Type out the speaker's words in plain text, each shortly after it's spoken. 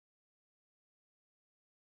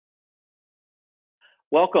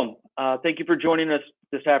Welcome. Thank you for joining us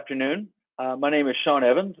this afternoon. My name is Sean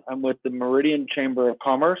Evans. I'm with the Meridian Chamber of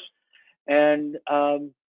Commerce, and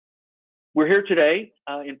we're here today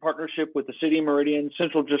in partnership with the City of Meridian,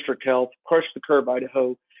 Central District Health, Crush the Curb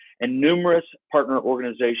Idaho, and numerous partner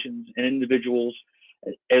organizations and individuals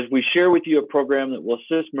as we share with you a program that will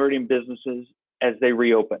assist Meridian businesses as they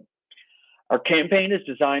reopen. Our campaign is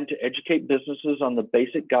designed to educate businesses on the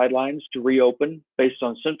basic guidelines to reopen based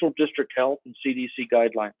on Central District Health and CDC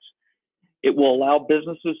guidelines. It will allow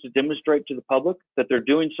businesses to demonstrate to the public that they're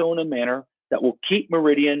doing so in a manner that will keep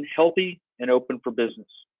Meridian healthy and open for business.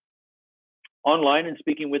 Online and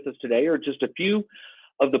speaking with us today are just a few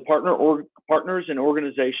of the partners and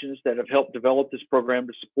organizations that have helped develop this program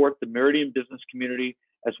to support the Meridian business community,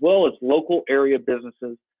 as well as local area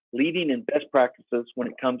businesses leading in best practices when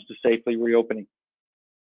it comes to safely reopening.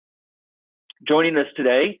 Joining us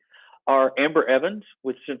today are Amber Evans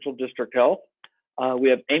with Central District Health. We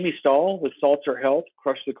have Amy Stahl with Salter Health,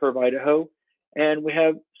 Crush the Curb Idaho, and we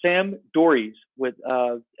have Sam Dories with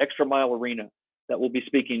Extra Mile Arena that will be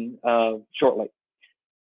speaking shortly.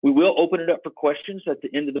 We will open it up for questions at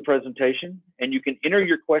the end of the presentation, and you can enter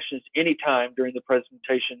your questions anytime during the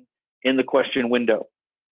presentation in the question window.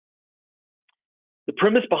 The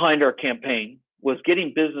premise behind our campaign was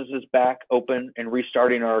getting businesses back open and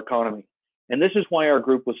restarting our economy, and this is why our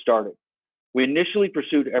group was started. We initially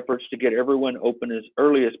pursued efforts to get everyone open as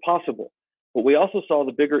early as possible, but we also saw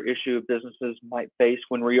the bigger issue businesses might face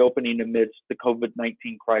when reopening amidst the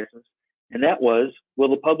COVID-19 crisis, and that was, will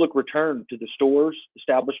the public return to the stores,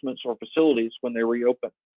 establishments, or facilities when they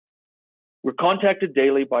reopen? We're contacted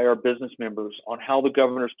daily by our business members on how the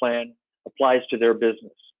governor's plan applies to their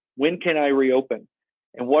business. When can I reopen?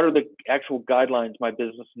 And what are the actual guidelines my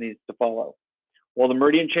business needs to follow? While the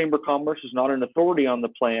Meridian Chamber of Commerce is not an authority on the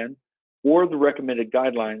plan or the recommended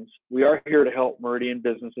guidelines, we are here to help Meridian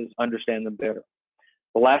businesses understand them better.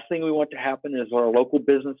 The last thing we want to happen is our local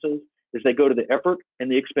businesses is they go to the effort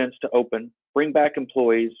and the expense to open, bring back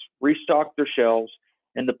employees, restock their shelves,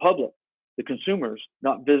 and the public, the consumers,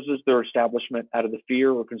 not visit their establishment out of the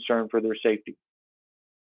fear or concern for their safety.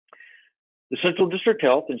 The Central District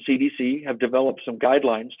Health and CDC have developed some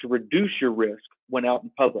guidelines to reduce your risk when out in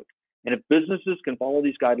public. And if businesses can follow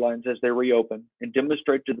these guidelines as they reopen and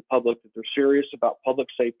demonstrate to the public that they're serious about public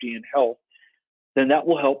safety and health, then that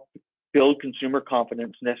will help build consumer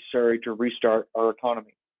confidence necessary to restart our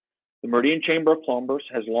economy. The Meridian Chamber of Commerce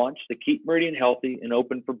has launched the Keep Meridian Healthy and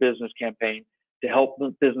Open for Business campaign to help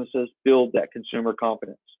businesses build that consumer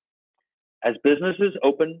confidence. As businesses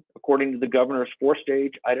open, according to the governor's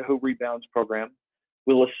 4-stage Idaho Rebounds program,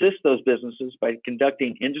 we'll assist those businesses by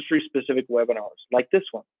conducting industry-specific webinars like this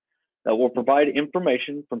one that will provide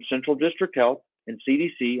information from Central District Health and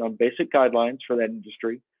CDC on basic guidelines for that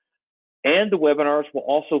industry. And the webinars will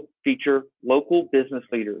also feature local business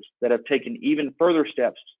leaders that have taken even further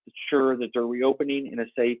steps to ensure that they're reopening in a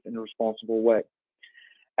safe and responsible way.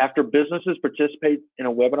 After businesses participate in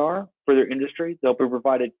a webinar for their industry, they'll be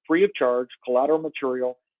provided free of charge collateral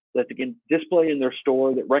material that they can display in their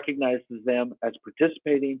store that recognizes them as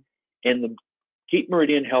participating in the Keep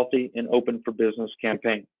Meridian Healthy and Open for Business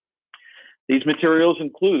campaign. These materials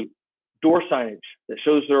include door signage that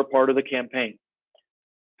shows they're a part of the campaign,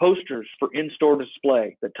 posters for in-store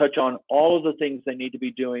display that touch on all of the things they need to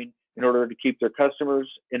be doing in order to keep their customers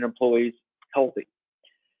and employees healthy.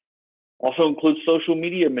 Also includes social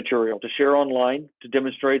media material to share online to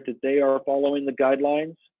demonstrate that they are following the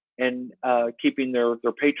guidelines and keeping their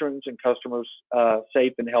patrons and customers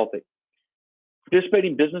safe and healthy.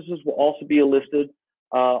 Participating businesses will also be listed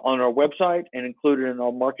on our website and included in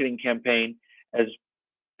our marketing campaign as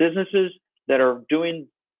businesses that are doing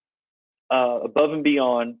above and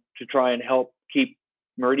beyond to try and help keep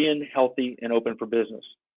Meridian healthy and open for business.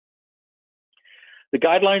 The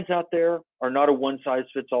guidelines out there are not a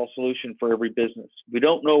one-size-fits-all solution for every business. We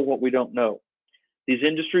don't know what we don't know. These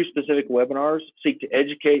industry-specific webinars seek to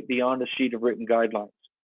educate beyond a sheet of written guidelines.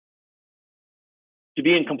 To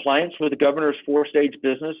be in compliance with the governor's 4-stage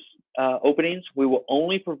business openings, we will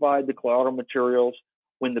only provide the collateral materials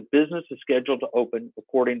when the business is scheduled to open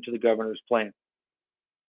according to the governor's plan.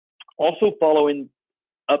 Also following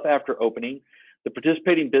up after opening, the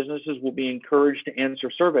participating businesses will be encouraged to answer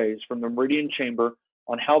surveys from the Meridian Chamber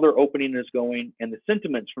on how their opening is going and the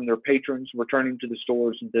sentiments from their patrons returning to the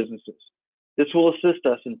stores and businesses. This will assist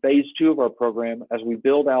us in phase 2 of our program as we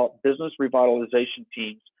build out business revitalization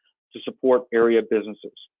teams to support area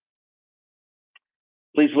businesses.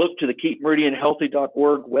 Please look to the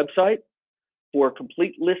keepmeridianhealthy.org website for a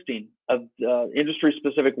complete listing of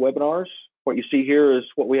industry-specific webinars. What you see here is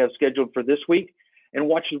what we have scheduled for this week, and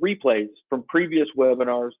watch the replays from previous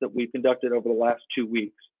webinars that we've conducted over the last 2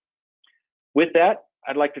 weeks. With that,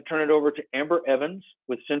 I'd like to turn it over to Amber Evans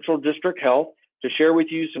with Central District Health to share with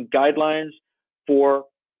you some guidelines for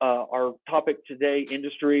our topic today,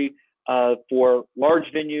 industry for large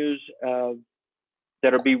venues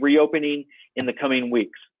that will be reopening in the coming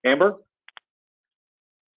weeks. Amber?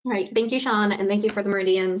 All right, thank you, Sean, and thank you for the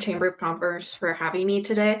Meridian Chamber of Commerce for having me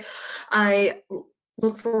today. I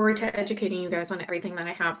look forward to educating you guys on everything that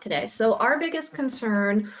I have today. So our biggest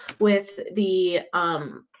concern with the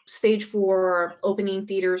stage 4 opening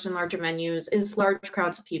theaters and larger venues is large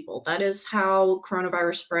crowds of people. That is how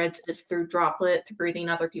coronavirus spreads, is through droplet, through breathing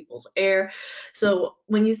other people's air. So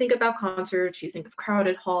when you think about concerts, you think of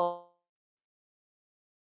crowded halls,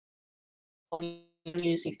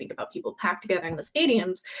 you think about people packed together in the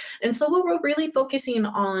stadiums. And so what we're really focusing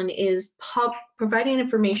on is providing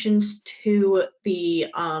information to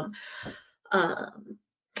the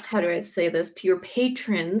how do I say this, to your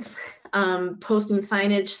patrons, posting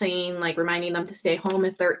signage saying, like, reminding them to stay home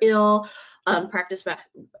if they're ill, practice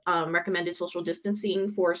recommended social distancing.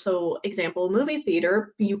 For example, movie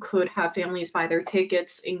theater, you could have families buy their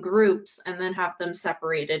tickets in groups and then have them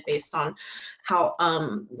separated based on how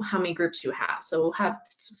many groups you have. So have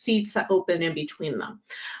seats that open in between them.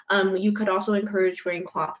 You could also encourage wearing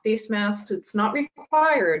cloth face masks. It's not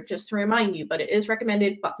required, just to remind you, but it is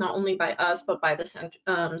recommended, but not only by us, but by the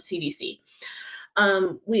CDC.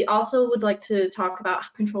 We also would like to talk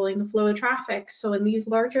about controlling the flow of traffic. So in these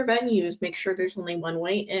larger venues, make sure there's only one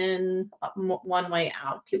way in, one way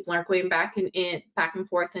out. People aren't going back and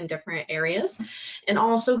forth in different areas. And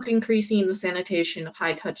also increasing the sanitation of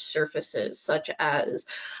high touch surfaces, such as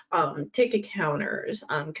ticket counters,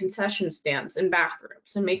 concession stands, and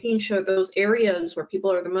bathrooms, and making sure those areas where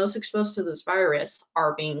people are the most exposed to this virus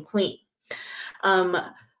are being cleaned.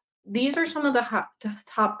 These are some of the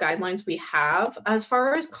top guidelines we have. As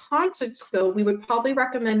far as concerts go, we would probably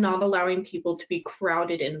recommend not allowing people to be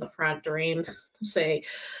crowded in the front during, say,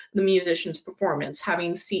 the musician's performance,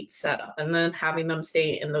 having seats set up and then having them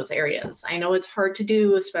stay in those areas. I know it's hard to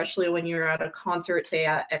do, especially when you're at a concert, say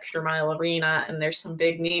at Extra Mile Arena, and there's some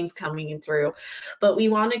big names coming through, but we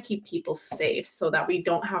want to keep people safe so that we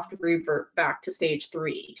don't have to revert back to stage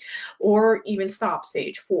 3 or even stop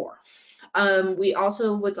stage 4. We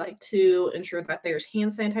also would like to ensure that there's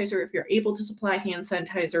hand sanitizer, if you're able to supply hand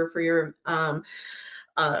sanitizer for your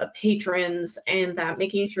patrons, and that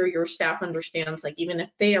making sure your staff understands, like, even if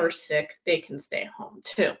they are sick, they can stay home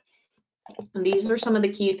too. And these are some of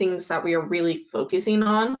the key things that we are really focusing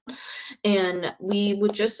on. And we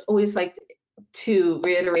would just always like to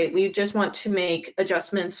reiterate, we just want to make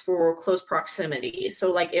adjustments for close proximity. So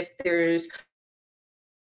like if there's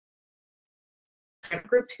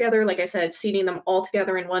group together, like I said, seating them all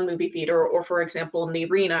together in one movie theater, or for example in the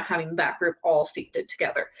arena, having that group all seated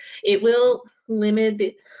together. It will limit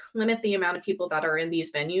the amount of people that are in these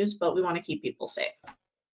venues, but we want to keep people safe.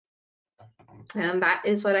 And that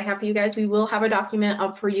is what I have for you guys. We will have a document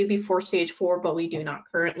up for you before stage 4, but we do not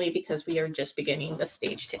currently, because we are just beginning the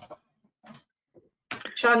stage 2.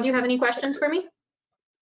 Sean, do you have any questions for me?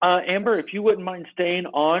 Amber, if you wouldn't mind staying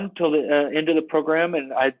on till the end of the program,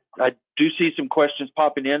 and I do see some questions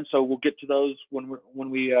popping in, so we'll get to those when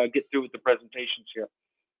we get through with the presentations here.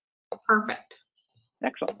 Perfect.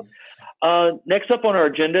 Excellent. Next up on our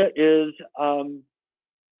agenda is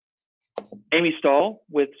Amy Stahl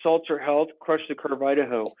with Salter Health, Crush the Curve,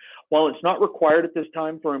 Idaho. While it's not required at this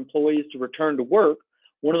time for employees to return to work,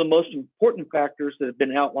 one of the most important factors that have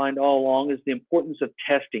been outlined all along is the importance of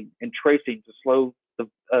testing and tracing to slow the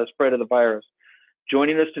spread of the virus.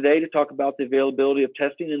 Joining us today to talk about the availability of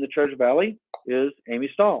testing in the Treasure Valley is Amy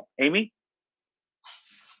Stahl. Amy?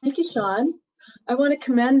 Thank you, Sean. I want to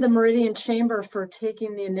commend the Meridian Chamber for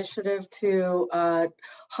taking the initiative to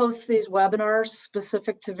host these webinars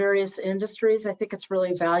specific to various industries. I think it's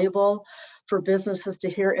really valuable for businesses to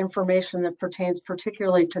hear information that pertains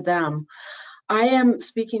particularly to them. I am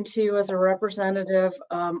speaking to you as a representative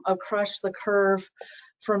of Crush the Curve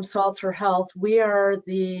from Salter Health. We are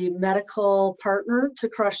the medical partner to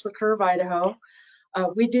Crush the Curve, Idaho.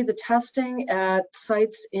 We do the testing at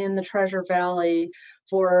sites in the Treasure Valley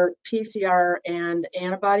for PCR and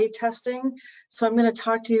antibody testing. So I'm going to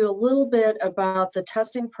talk to you a little bit about the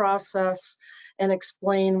testing process and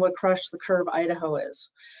explain what Crush the Curve Idaho is.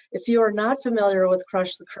 If you are not familiar with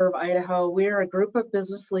Crush the Curve Idaho, we are a group of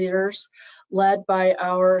business leaders led by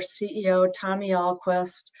our CEO, Tommy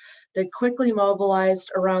Alquist, that quickly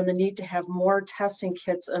mobilized around the need to have more testing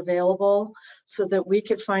kits available so that we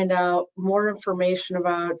could find out more information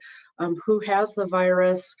about who has the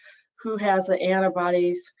virus, who has the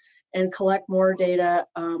antibodies, and collect more data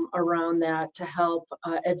around that to help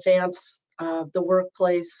advance the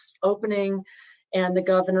workplace opening and the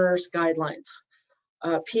governor's guidelines.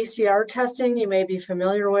 PCR testing, you may be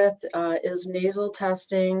familiar with, is nasal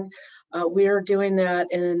testing. We are doing that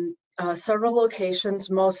in several locations.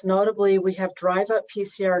 Most notably, we have drive-up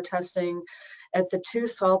PCR testing at the 2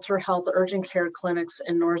 Salter Health Urgent Care clinics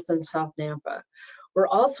in North and South Nampa. We're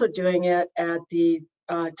also doing it at the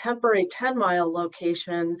temporary 10-mile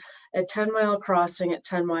location at 10 Mile Crossing at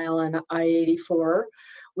 10 Mile and I-84.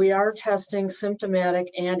 We are testing symptomatic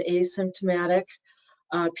and asymptomatic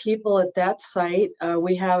people at that site.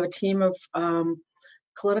 We have a team of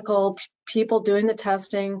clinical people doing the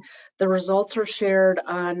testing. The results are shared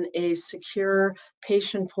on a secure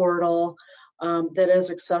patient portal that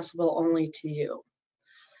is accessible only to you.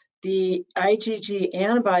 The IgG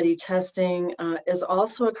antibody testing is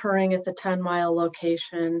also occurring at the 10 Mile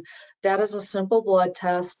location. That is a simple blood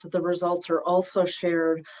test. The results are also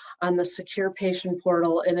shared on the secure patient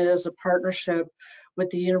portal, and it is a partnership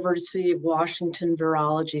with the University of Washington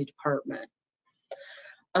Virology Department.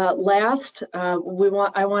 Last, I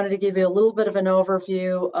wanted to give you a little bit of an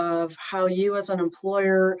overview of how you as an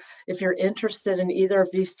employer, if you're interested in either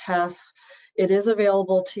of these tests, it is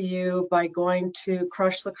available to you by going to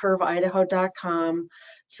crushthecurveidaho.com,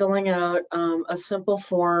 filling out a simple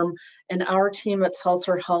form, and our team at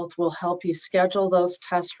Salter Health will help you schedule those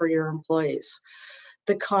tests for your employees.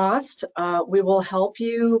 The cost, we will help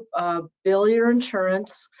you bill your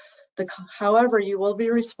insurance. However, you will be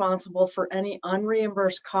responsible for any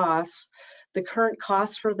unreimbursed costs. The current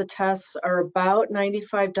costs for the tests are about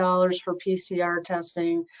 $95 for PCR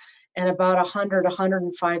testing and about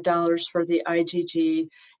 $105 for the IgG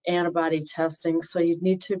antibody testing. So you'd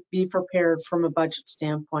need to be prepared from a budget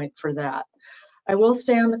standpoint for that. I will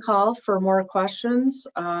stay on the call for more questions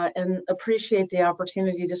and appreciate the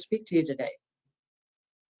opportunity to speak to you today.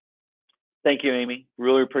 Thank you, Amy.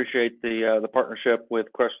 Really appreciate the partnership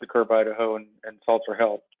with Crush the Curve Idaho and Salter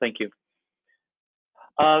Health. Thank you.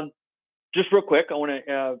 Just real quick, I want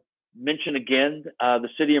to mention again the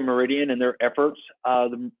City of Meridian and their efforts.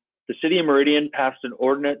 The City of Meridian passed an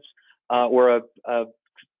ordinance or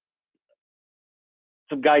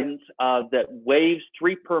some guidance that waives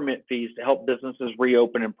 3 permit fees to help businesses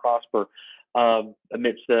reopen and prosper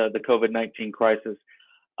amidst the COVID-19 crisis.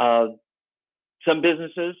 Some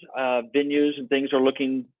businesses, venues and things are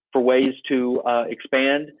looking for ways to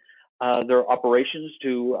expand their operations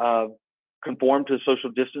to conform to social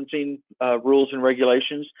distancing rules and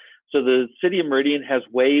regulations. So the City of Meridian has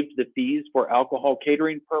waived the fees for alcohol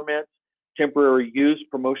catering permits, temporary use,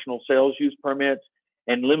 promotional sales use permits,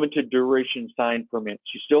 and limited duration sign permits.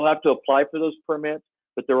 You still have to apply for those permits,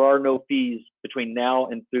 but there are no fees between now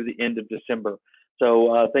and through the end of December.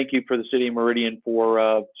 So thank you for the City of Meridian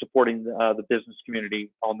for supporting the business community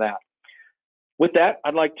on that. With that,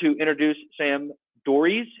 I'd like to introduce Sam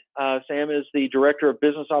Dories. Sam is the Director of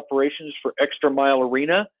Business Operations for Extra Mile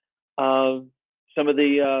Arena. Some of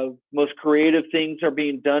the most creative things are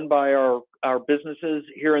being done by our businesses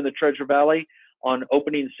here in the Treasure Valley on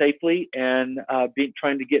opening safely and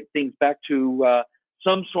trying to get things back to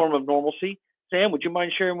some form of normalcy. Sam, would you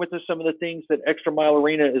mind sharing with us some of the things that Extra Mile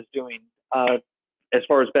Arena is doing as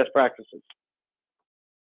far as best practices?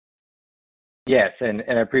 Yes, and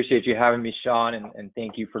I appreciate you having me, Sean, and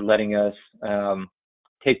thank you for letting us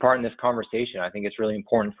take part in this conversation. I think it's really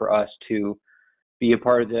important for us to be a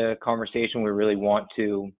part of the conversation. We really want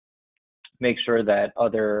to make sure that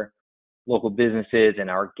other local businesses and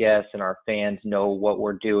our guests and our fans know what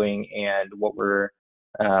we're doing and what we're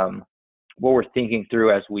thinking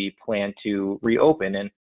through as we plan to reopen.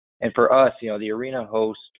 And for us, you know, the arena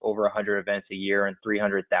hosts over 100 events a year and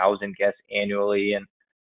 300,000 guests annually,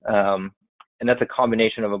 and that's a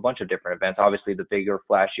combination of a bunch of different events. Obviously, the bigger,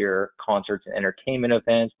 flashier concerts and entertainment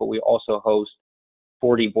events, but we also host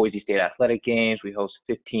 40 Boise State athletic games. We host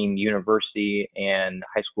 15 university and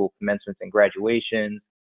high school commencements and graduations.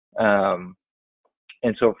 And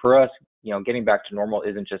so for us, you know, getting back to normal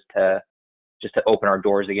isn't just to open our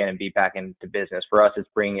doors again and be back into business. For us, it's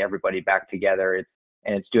bringing everybody back together.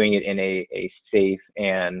 It's doing it in a safe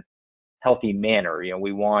and healthy manner. You know,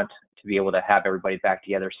 we want to be able to have everybody back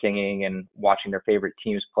together singing and watching their favorite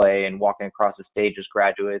teams play and walking across the stage as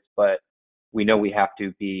graduates, but we know we have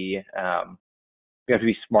to be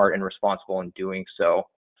smart and responsible in doing so.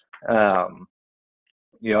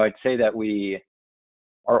 You know, I'd say that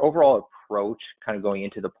our overall approach kind of going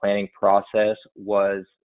into the planning process was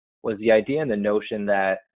the idea and the notion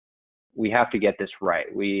that we have to get this right.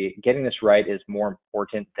 Getting this right is more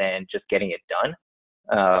important than just getting it done.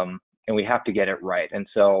 And we have to get it right. And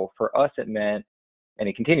so for us, it meant and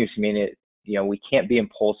it continues to mean it. We can't be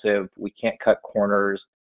impulsive. We can't cut corners.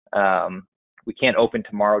 We can't open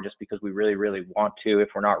tomorrow just because we really, really want to if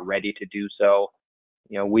we're not ready to do so.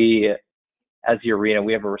 We, as the arena,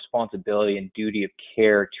 we have a responsibility and duty of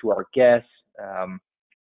care to our guests,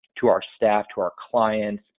 to our staff, to our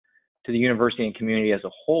clients, to the university and community as a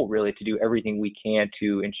whole, really, to do everything we can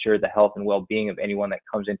to ensure the health and well-being of anyone that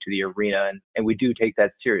comes into the arena. And we do take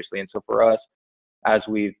that seriously. And so for us, as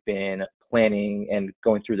we've been planning and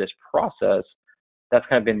going through this process, that's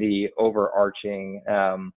kind of been the overarching,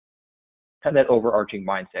 that overarching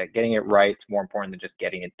mindset. Getting it right is more important than just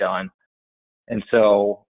getting it done. And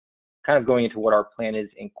so kind of going into what our plan is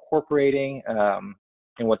incorporating, and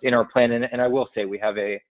what's in our plan. And I will say we have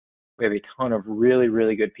a ton of really,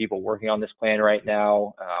 really good people working on this plan right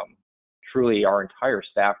now. Truly, our entire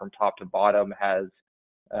staff from top to bottom has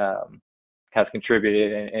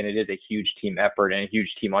contributed, and it is a huge team effort and a huge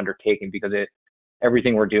team undertaking, because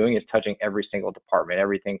everything we're doing is touching every single department,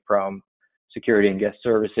 everything from security and guest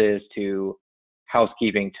services to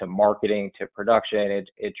housekeeping to marketing to production.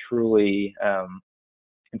 It truly,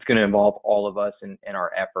 it's going to involve all of us in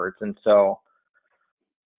our efforts. And so,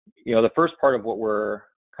 the first part of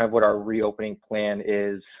what our reopening plan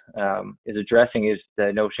is addressing is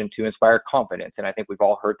the notion to inspire confidence. And I think we've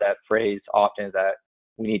all heard that phrase often, that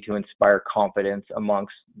we need to inspire confidence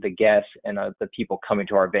amongst the guests and the people coming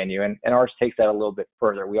to our venue. And ours takes that a little bit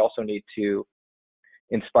further. We also need to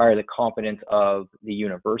inspire the confidence of the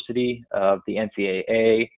university, of the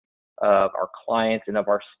NCAA, of our clients, and of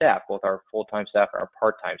our staff, both our full-time staff and our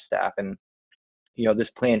part-time staff. And, this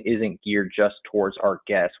plan isn't geared just towards our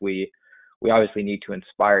guests. We obviously need to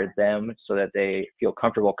inspire them so that they feel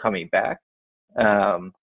comfortable coming back.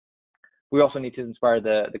 We also need to inspire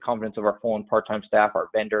the confidence of our full and part-time staff, our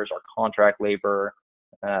vendors, our contract labor,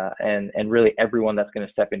 and really everyone that's going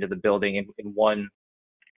to step into the building in one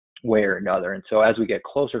way or another. And so as we get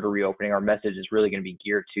closer to reopening, our message is really going to be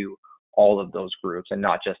geared to all of those groups and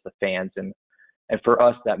not just the fans. And for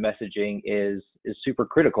us, that messaging is super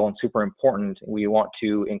critical and super important. We want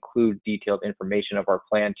to include detailed information of our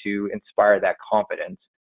plan to inspire that confidence,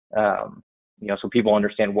 so people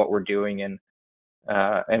understand what we're doing and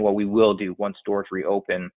what we will do once doors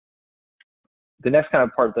reopen. The next kind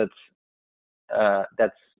of part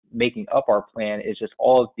that's making up our plan is just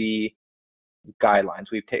all of the guidelines.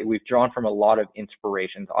 We've drawn from a lot of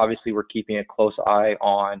inspirations. Obviously, we're keeping a close eye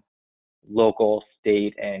on local,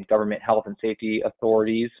 state, and government health and safety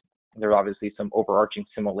authorities. There are obviously some overarching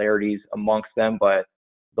similarities amongst them, but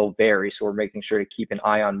they'll vary. So we're making sure to keep an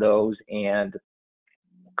eye on those and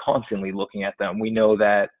constantly looking at them. We know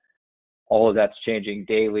that all of that's changing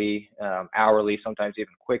daily, hourly, sometimes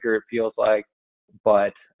even quicker, it feels like.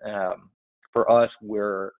 But for us,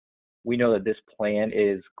 we know that this plan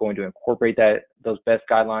is going to incorporate those best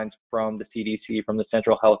guidelines from the CDC, from the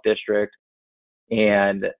Central Health District,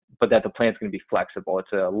 but that the plan is going to be flexible.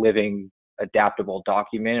 It's a living, adaptable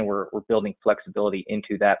document, and we're building flexibility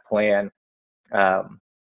into that plan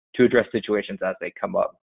to address situations as they come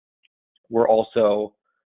up. We're also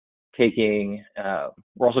taking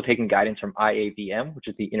guidance from IAVM, which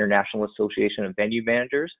is the International Association of Venue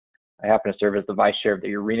Managers. I happen to serve as the vice chair of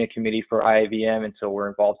the arena committee for IAVM, and so we're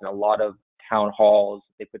involved in a lot of town halls.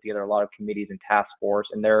 They put together a lot of committees and task force,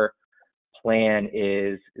 and their plan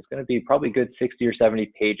is going to be probably a good 60 or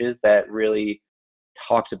 70 pages that really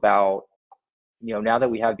talks about, now that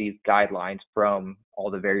we have these guidelines from all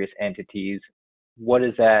the various entities, how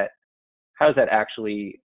does that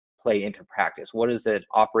actually play into practice? What is the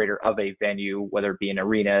operator of a venue, whether it be an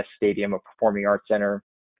arena, stadium, a performing arts center,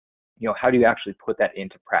 how do you actually put that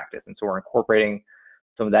into practice? And so we're incorporating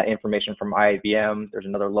some of that information from IAVM. There's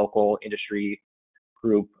another local industry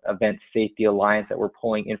group, Event Safety Alliance, that we're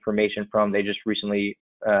pulling information from. They just recently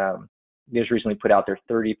put out their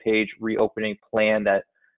 30-page reopening plan that,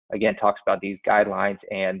 again, talks about these guidelines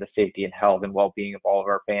and the safety and health and well-being of all of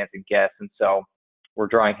our fans and guests. And so we're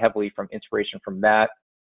drawing heavily from inspiration from that.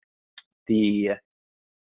 The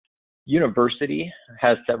university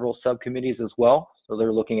has several subcommittees as well. So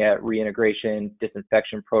they're looking at reintegration,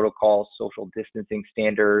 disinfection protocols, social distancing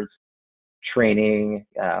standards, training,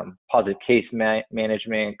 positive case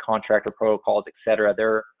management, contractor protocols, et cetera.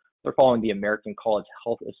 They're following the American College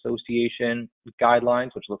Health Association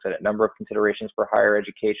guidelines, which looks at a number of considerations for higher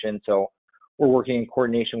education. So we're working in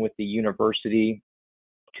coordination with the university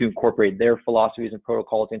to incorporate their philosophies and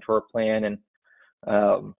protocols into our plan. And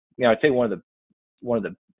I'd say one of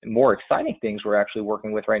the more exciting things we're actually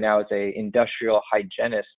working with right now is a industrial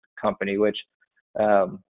hygienist company, which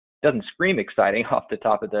doesn't scream exciting off the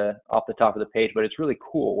top of the page, but it's really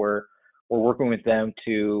cool. We're working with them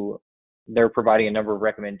to they're providing a number of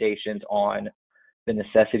recommendations on the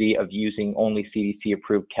necessity of using only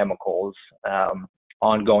CDC-approved chemicals,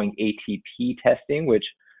 ongoing ATP testing, which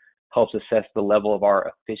helps assess the level of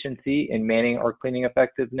our efficiency in manning our cleaning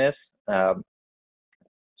effectiveness,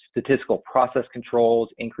 statistical process controls,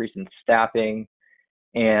 increase in staffing,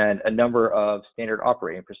 and a number of standard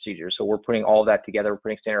operating procedures. So we're putting all that together. We're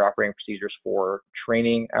putting standard operating procedures for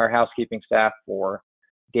training our housekeeping staff, for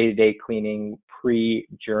day-to-day cleaning, pre,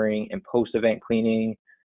 during, and post-event cleaning,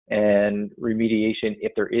 and remediation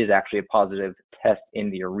if there is actually a positive test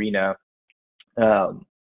in the arena. And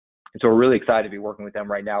so we're really excited to be working with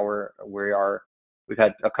them right now. We've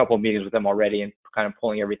had a couple of meetings with them already and kind of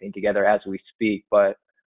pulling everything together as we speak, but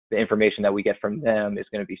the information that we get from them is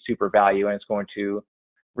going to be super valuable, and it's going to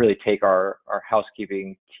really take our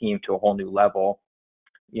housekeeping team to a whole new level.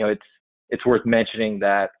 You know, it's worth mentioning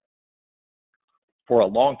that for a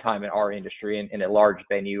long time in our industry, in a large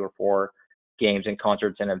venue or for games and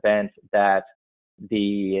concerts and events, that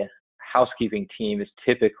the housekeeping team is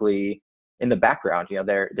typically in the background. You know,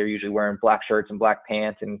 they're usually wearing black shirts and black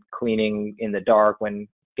pants and cleaning in the dark when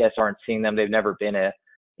guests aren't seeing them. They've never been a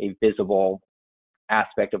visible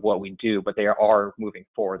aspect of what we do, but they are moving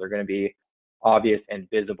forward. They're going to be obvious and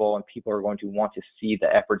visible, and people are going to want to see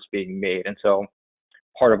the efforts being made. And so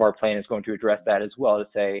part of our plan is going to address that as well, to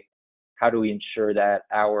say, how do we ensure that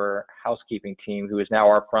our housekeeping team, who is now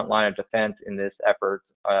our front line of defense in this effort,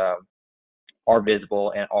 are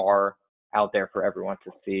visible and are out there for everyone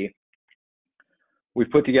to see.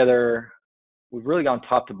 We've really gone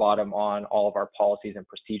top to bottom on all of our policies and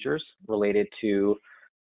procedures related to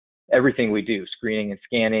everything we do: screening and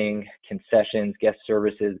scanning, concessions, guest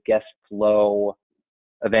services, guest flow,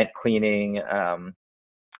 event cleaning,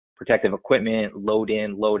 protective equipment, load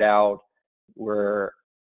in, load out.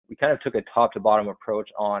 We kind of took a top to bottom approach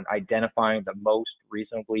on identifying the most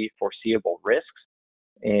reasonably foreseeable risks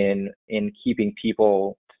in keeping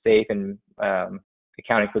people safe and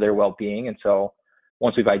accounting for their well-being. And so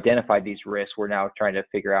once we've identified these risks, we're now trying to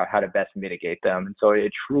figure out how to best mitigate them. And so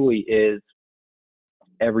it truly is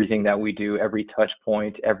everything that we do, every touch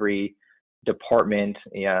point, every department.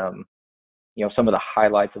 Some of the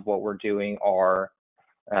highlights of what we're doing are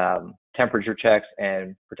temperature checks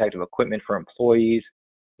and protective equipment for employees.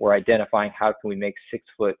 We're identifying how can we make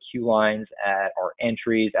 6-foot queue lines at our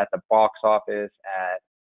entries, at the box office, at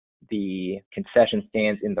the concession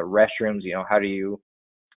stands, in the restrooms.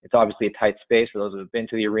 It's obviously a tight space. For those who have been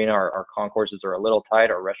to the arena, our concourses are a little tight,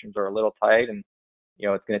 our restrooms are a little tight, and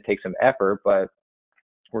it's going to take some effort, but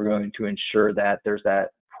we're going to ensure that there's that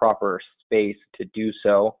proper space to do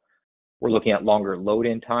so. We're looking at longer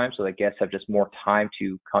load-in time so that guests have just more time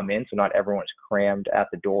to come in, so not everyone's crammed at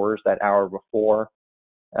the doors that hour before.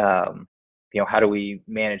 How do we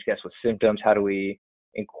manage guests with symptoms? How do we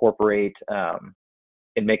incorporate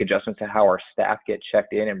and make adjustments to how our staff get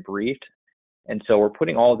checked in and briefed? And so we're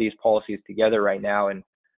putting all of these policies together right now, and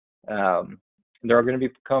they're going to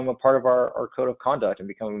become a part of our code of conduct and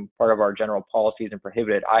become part of our general policies and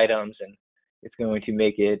prohibited items. And it's going to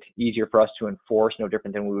make it easier for us to enforce, no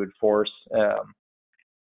different than we would force,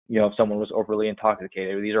 if someone was overly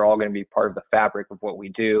intoxicated. These are all going to be part of the fabric of what we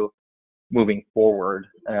do moving forward.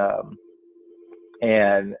 And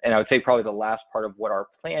I would say probably the last part of what our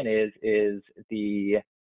plan is the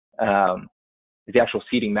actual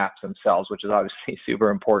seating maps themselves, which is obviously super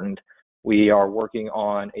important. We are working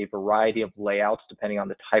on a variety of layouts depending on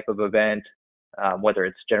the type of event, whether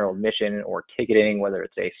it's general admission or ticketing, whether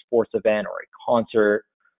it's a sports event or a concert,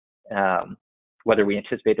 whether we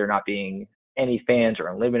anticipate there not being any fans or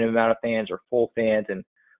unlimited amount of fans or full fans. And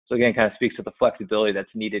so again, kind of speaks to the flexibility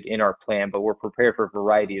that's needed in our plan, but we're prepared for a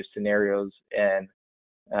variety of scenarios, and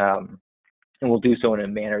we'll do so in a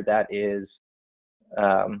manner that is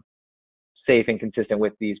safe and consistent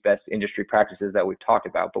with these best industry practices that we've talked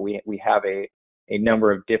about. But we have a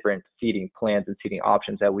number of different seating plans and seating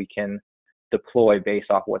options that we can deploy based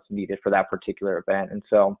off what's needed for that particular event. And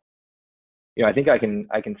so, I think I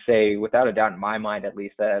can say without a doubt in my mind, at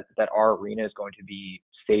least, that our arena is going to be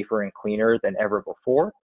safer and cleaner than ever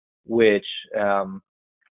before, which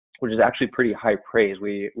is actually pretty high praise.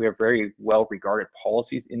 We have very well regarded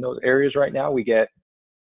policies in those areas right now. We get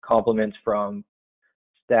compliments from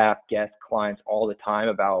staff, guests, clients all the time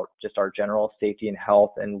about just our general safety and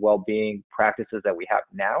health and well-being practices that we have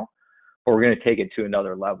now, but we're going to take it to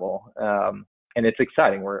another level. And it's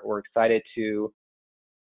exciting. We're excited to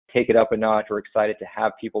take it up a notch. We're excited to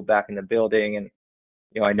have people back in the building. And,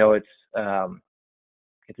 I know it's a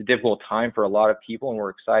difficult time for a lot of people, and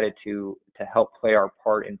we're excited to help play our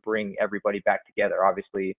part and bring everybody back together.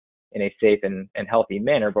 Obviously, in a safe and healthy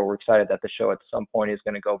manner. But we're excited that the show at some point is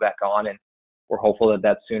going to go back on, and we're hopeful that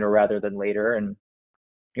that's sooner rather than later. And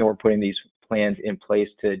we're putting these plans in place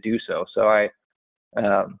to do so. So I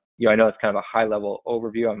know it's kind of a high level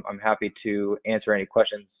overview. I'm happy to answer any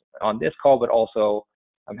questions on this call, but also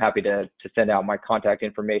I'm happy to send out my contact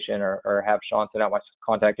information or have Sean send out my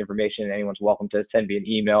contact information. Anyone's welcome to send me an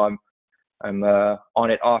email. I'm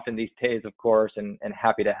on it often these days, of course, and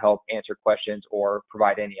happy to help answer questions or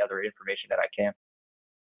provide any other information that I can.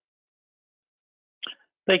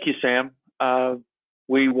 Thank you, Sam.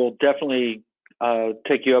 We will definitely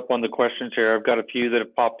take you up on the questions here. I've got a few that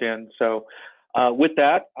have popped in. So with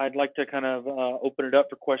that, I'd like to kind of open it up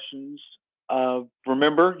for questions.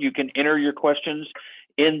 Remember, you can enter your questions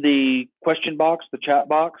in the question box, the chat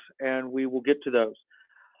box, and we will get to those.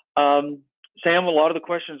 Sam, a lot of the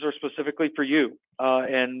questions are specifically for you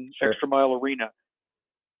and Sure. Extra Mile Arena.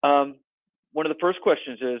 One of the first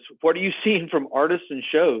questions is, what are you seeing from artists and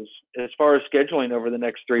shows as far as scheduling over the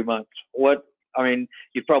next 3 months?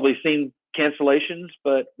 You've probably seen cancellations,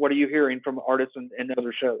 but what are you hearing from artists and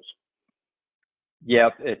other shows?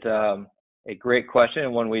 Yep, it's a great question,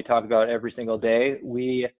 and one we talk about every single day.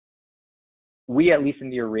 We at least in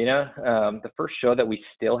the arena, the first show that we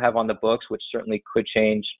still have on the books, which certainly could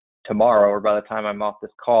change tomorrow or by the time I'm off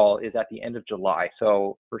this call, is at the end of July.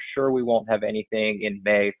 So for sure we won't have anything in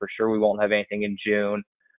May. For sure we won't have anything in June.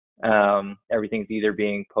 Everything's either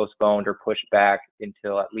being postponed or pushed back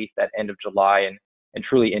until at least that end of July and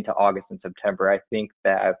truly into August and September. I think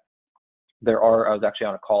that I was actually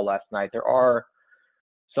on a call last night. There are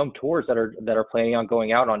some tours that are planning on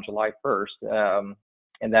going out on July 1st,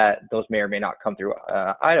 and that those may or may not come through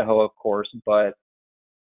Idaho, of course, but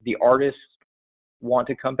the artists want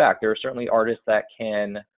to come back. There are certainly artists that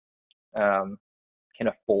can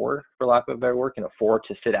afford, for lack of a better word, can afford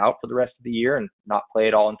to sit out for the rest of the year and not play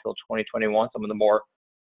at all until 2021. Some of the more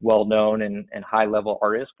well-known and high-level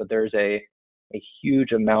artists, but there's a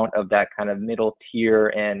huge amount of that kind of middle tier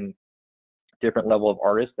and different level of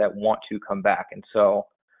artists that want to come back. And so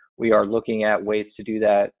we are looking at ways to do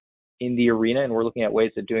that in the arena, and we're looking at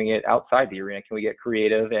ways of doing it outside the arena. Can we get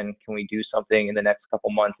creative, and can we do something in the next couple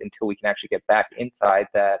months until we can actually get back inside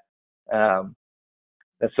that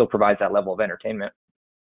still provides that level of entertainment?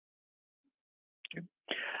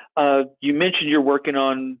 You mentioned you're working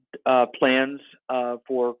on plans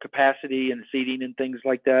for capacity and seating and things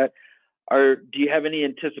like that. Do you have any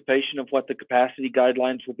anticipation of what the capacity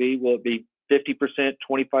guidelines will be? Will it be 50%,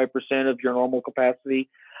 25% of your normal capacity?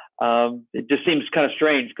 It just seems kind of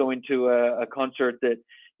strange going to a concert that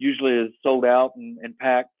usually is sold out and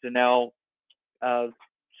packed to now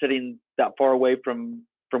sitting that far away from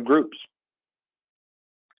groups.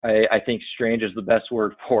 I think strange is the best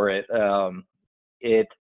word for it.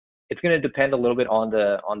 It's going to depend a little bit on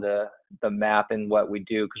the map and what we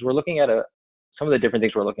do, because we're looking at some of the different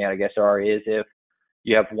things we're looking at, I guess, is if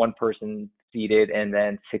you have one person seated and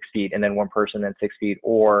then 6 feet, and then one person then 6 feet,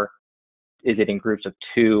 or is it in groups of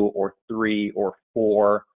 2 or 3 or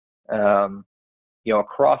 4?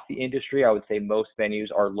 Across the industry, I would say most venues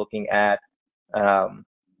are looking at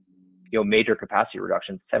major capacity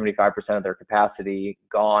reductions, 75% of their capacity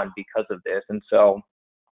gone because of this. And so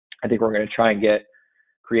I think we're going to try and get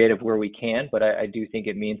creative where we can, but I do think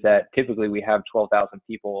it means that typically we have 12,000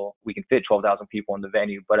 people, we can fit 12,000 people in the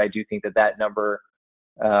venue, but I do think that number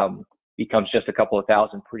becomes just a couple of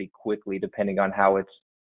thousand pretty quickly, depending on how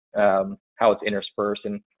it's interspersed.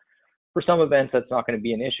 And for some events, that's not going to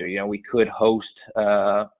be an issue. We could host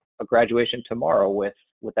a graduation tomorrow with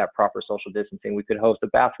that proper social distancing. We could host a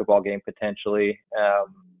basketball game potentially,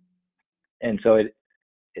 and so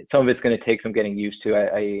some of it's going to take some getting used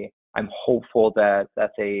to. I'm hopeful that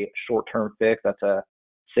that's a short-term fix, that's a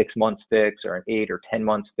 6 months fix or an 8 or 10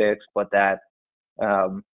 months fix, but that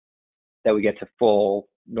we get to full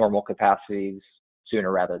normal capacities sooner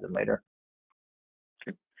rather than later.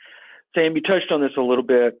 Sam, you touched on this a little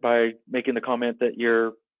bit by making the comment that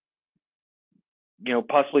you're,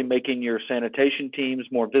 possibly making your sanitation teams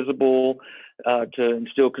more visible to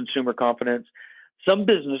instill consumer confidence. Some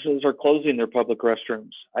businesses are closing their public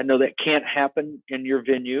restrooms. I know that can't happen in your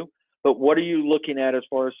venue, but what are you looking at as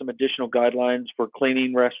far as some additional guidelines for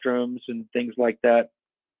cleaning restrooms and things like that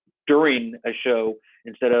during a show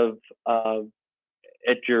instead of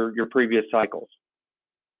at your previous cycles?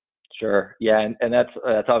 Sure. Yeah, and that's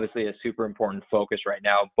obviously a super important focus right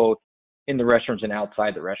now, both in the restrooms and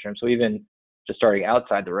outside the restrooms. So even just starting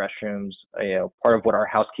outside the restrooms, part of what our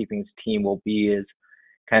housekeeping team will be is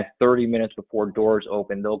kind of 30 minutes before doors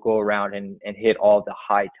open, they'll go around and hit all the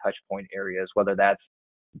high touch point areas, whether that's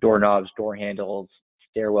doorknobs, door handles,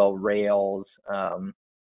 stairwell rails,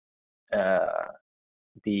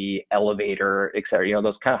 the elevator, et cetera. You know,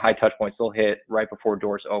 those kind of high touch points they'll hit right before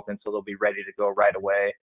doors open, so they'll be ready to go right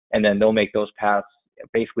away. And then they'll make those paths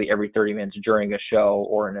basically every 30 minutes during a show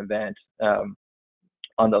or an event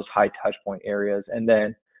on those high touch point areas. And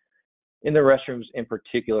then in the restrooms in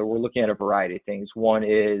particular, we're looking at a variety of things. One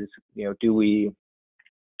is, you know, do we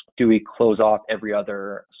close off every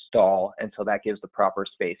other stall, and so that gives the proper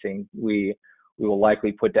spacing. We will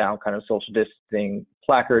likely put down kind of social distancing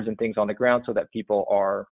placards and things on the ground so that people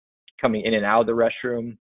are coming in and out of the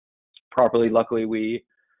restroom properly. Luckily, you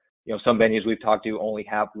know, some venues we've talked to only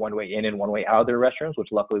have one way in and one way out of their restrooms, which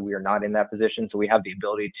luckily we are not in that position. So we have the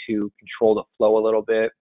ability to control the flow a little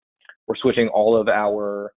bit. We're switching all of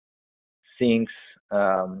our sinks,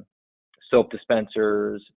 soap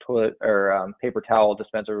dispensers, toilet or paper towel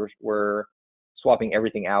dispensers. We're swapping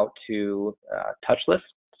everything out to touchless,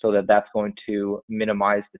 so that's going to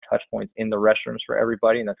minimize the touch points in the restrooms for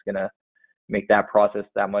everybody, and that's going to make that process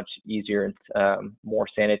that much easier and more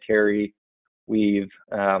sanitary.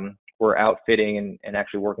 We're outfitting and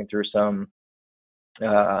actually working through some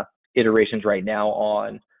iterations right now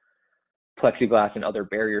on plexiglass and other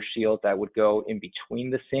barrier shields that would go in between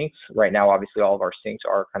the sinks. Right now, obviously, all of our sinks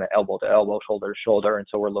are kind of elbow to elbow, shoulder to shoulder, and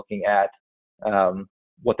so we're looking at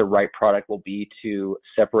what the right product will be to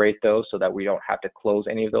separate those so that we don't have to close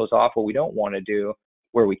any of those off. What we don't want to do,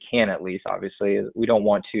 where we can at least, obviously, we don't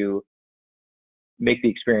want to make the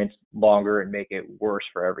experience longer and make it worse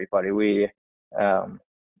for everybody.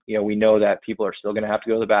 You know, we know that people are still going to have to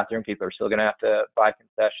go to the bathroom. People are still going to have to buy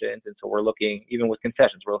concessions. And so we're looking, even with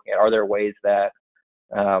concessions, we're looking at, are there ways that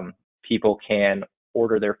people can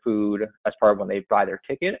order their food as part of when they buy their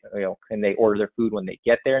ticket? You know, can they order their food when they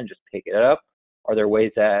get there and just pick it up? Are there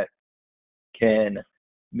ways that can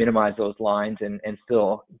minimize those lines and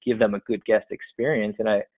still give them a good guest experience? And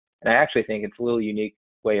I actually think it's a little unique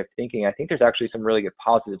way of thinking. I think there's actually some really good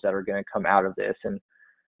positives that are going to come out of this. And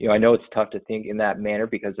you know, I know it's tough to think in that manner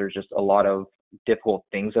because there's just a lot of difficult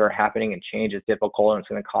things that are happening, and change is difficult, and it's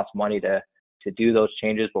going to cost money to do those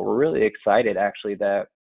changes. But we're really excited actually that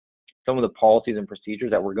some of the policies and procedures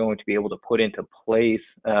that we're going to be able to put into place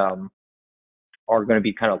are going to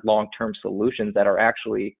be kind of long-term solutions that are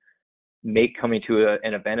actually make coming to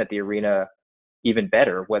an event at the arena even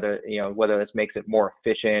better, whether this makes it more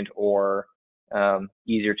efficient or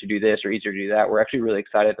easier to do this or easier to do that. We're actually really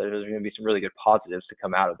excited that there's going to be some really good positives to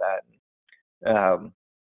come out of that.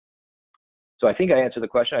 So I think I answered the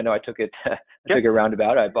question. I know I took it took it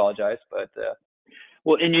roundabout. I apologize, but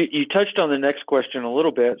well, and you touched on the next question a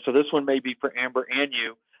little bit. So this one may be for Amber and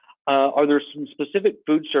you. Are there some specific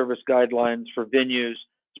food service guidelines for venues,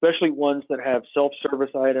 especially ones that have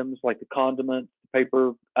self-service items like the condiments,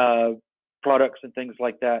 paper products and things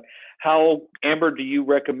like that? How, Amber, do you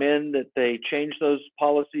recommend that they change those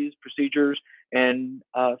policies, procedures? And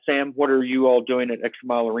Sam, what are you all doing at Extra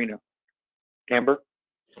Mile Arena? Amber?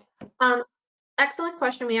 Excellent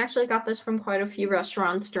question. We actually got this from quite a few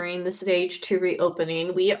restaurants during the stage 2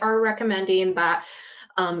 reopening. We are recommending that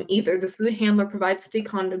either the food handler provides the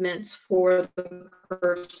condiments for the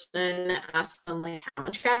person, asks them like how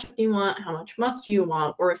much ketchup do you want, how much mustard do you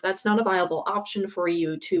want, or if that's not a viable option for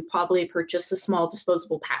you, to probably purchase the small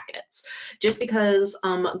disposable packets. Just because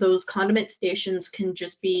those condiment stations can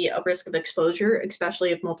just be a risk of exposure,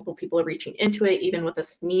 especially if multiple people are reaching into it. Even with a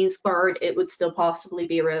sneeze guard, it would still possibly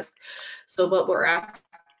be a risk. So what we're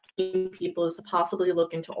asking people is to possibly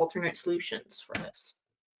look into alternate solutions for this.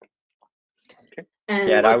 And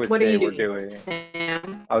yeah, I would what say are you we're doing.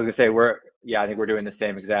 Sam? I was gonna say I think we're doing the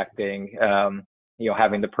same exact thing. You know,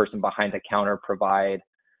 having the person behind the counter provide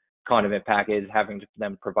condiment packets, having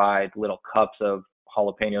them provide little cups of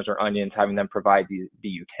jalapenos or onions, having them provide the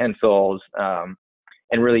utensils,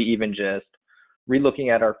 and really even just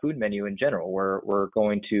relooking at our food menu in general. We're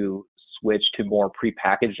going to switch to more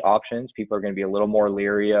prepackaged options. People are going to be a little more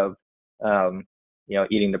leery of you know,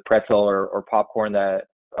 eating the pretzel or popcorn that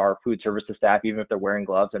our food services staff, even if they're wearing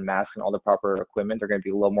gloves and masks and all the proper equipment, they're going to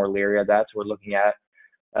be a little more leery of that. So we're looking at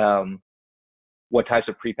what types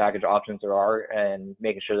of prepackaged options there are and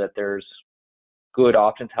making sure that there's good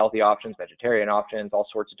options, healthy options, vegetarian options, all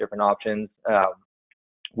sorts of different options.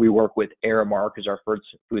 We work with Aramark, who's our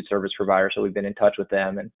food service provider, so we've been in touch with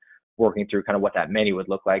them and working through kind of what that menu would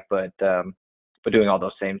look like, but doing all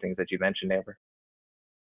those same things that you mentioned, Amber.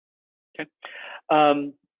 Okay.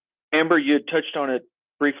 Amber, you had touched on it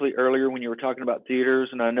briefly earlier when you were talking about theaters,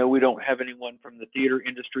 and I know we don't have anyone from the theater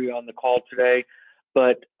industry on the call today,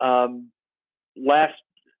 but a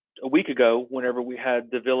week ago, whenever we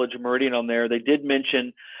had the Village of Meridian on there, they did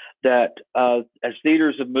mention that as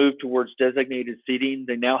theaters have moved towards designated seating,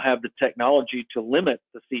 they now have the technology to limit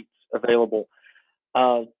the seats available.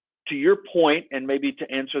 To your point, and maybe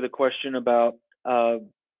to answer the question about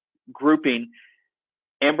grouping,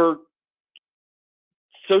 Amber,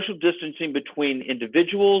 social distancing between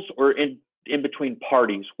individuals or in between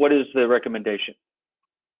parties, what is the recommendation?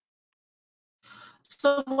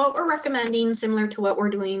 So what we're recommending, similar to what we're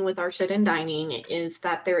doing with our sit-in dining, is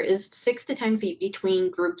that there is 6 to 10 feet between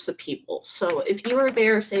groups of people. So if you were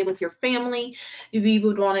there, say with your family, you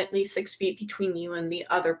would want at least 6 feet between you and the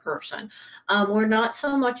other person. We're not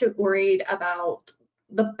so much worried about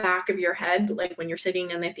the back of your head, like when you're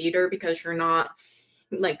sitting in the theater, because you're not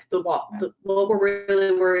like the wall. What we're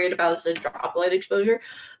really worried about is the droplet exposure,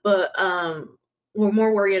 but we're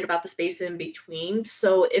more worried about the space in between.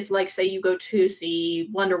 So if, like, say you go to see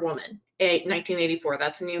Wonder Woman 1984,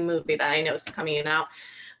 that's a new movie that I know is coming out,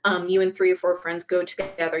 you and 3 or 4 friends go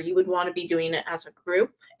together, you would want to be doing it as a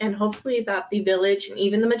group. And hopefully that the Village and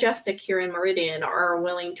even the Majestic here in Meridian are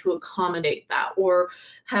willing to accommodate that, or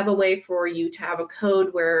have a way for you to have a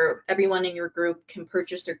code where everyone in your group can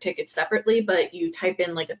purchase their tickets separately, but you type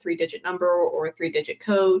in like a 3-digit number or a 3-digit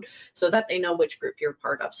code so that they know which group you're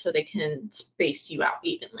part of, so they can space you out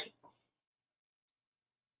evenly.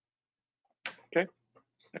 Okay,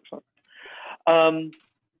 excellent.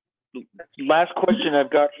 Last question I've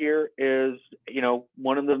got here is,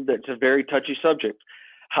 one of them that's a very touchy subject.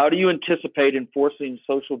 How do you anticipate enforcing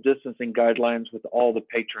social distancing guidelines with all the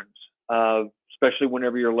patrons, especially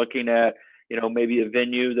whenever you're looking at, maybe a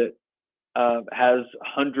venue that has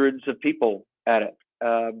hundreds of people at it?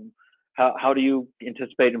 How do you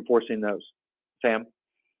anticipate enforcing those, Sam?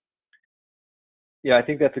 Yeah, I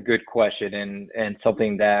think that's a good question and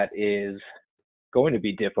something that is going to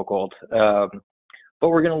be difficult. But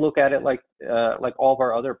we're going to look at it like all of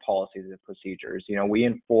our other policies and procedures. We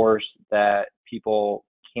enforce that people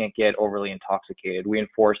can't get overly intoxicated. We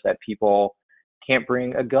enforce that people can't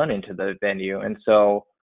bring a gun into the venue. And so,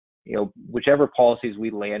 whichever policies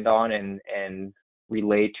we land on and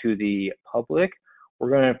relay to the public, we're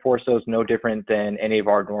going to enforce those no different than any of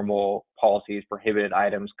our normal policies, prohibited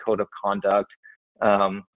items, code of conduct,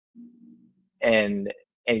 and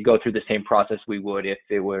go through the same process we would if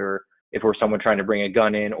we're someone trying to bring a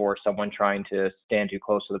gun in or someone trying to stand too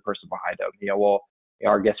close to the person behind them.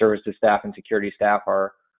 Our guest services staff and security staff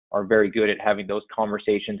are very good at having those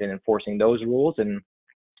conversations and enforcing those rules, and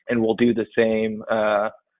we'll do the same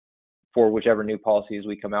for whichever new policies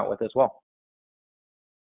we come out with as well.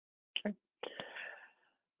 Okay.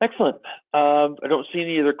 Excellent. I don't see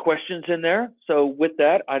any other questions in there. So with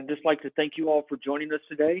that, I'd just like to thank you all for joining us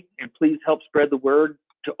today, and please help spread the word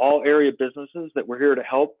to all area businesses that we're here to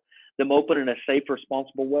help them open in a safe,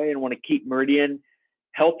 responsible way and want to keep Meridian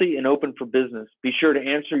healthy and open for business. Be sure to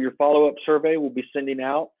answer your follow-up survey we'll be sending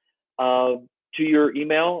out to your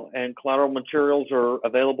email, and collateral materials are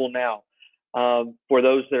available now for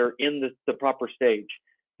those that are in the proper stage.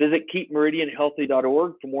 Visit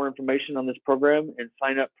keepmeridianhealthy.org for more information on this program and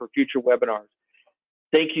sign up for future webinars.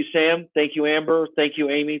 Thank you, Sam. Thank you, Amber. Thank you,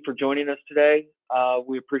 Amy, for joining us today.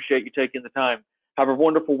 We appreciate you taking the time. Have a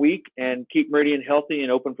wonderful week and keep Meridian healthy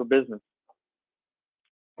and open for business.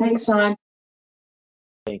 Thanks, Sean.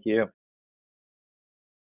 Thank you.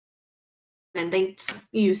 And thanks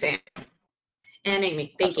you, Sam and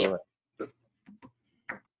Amy. Thank you.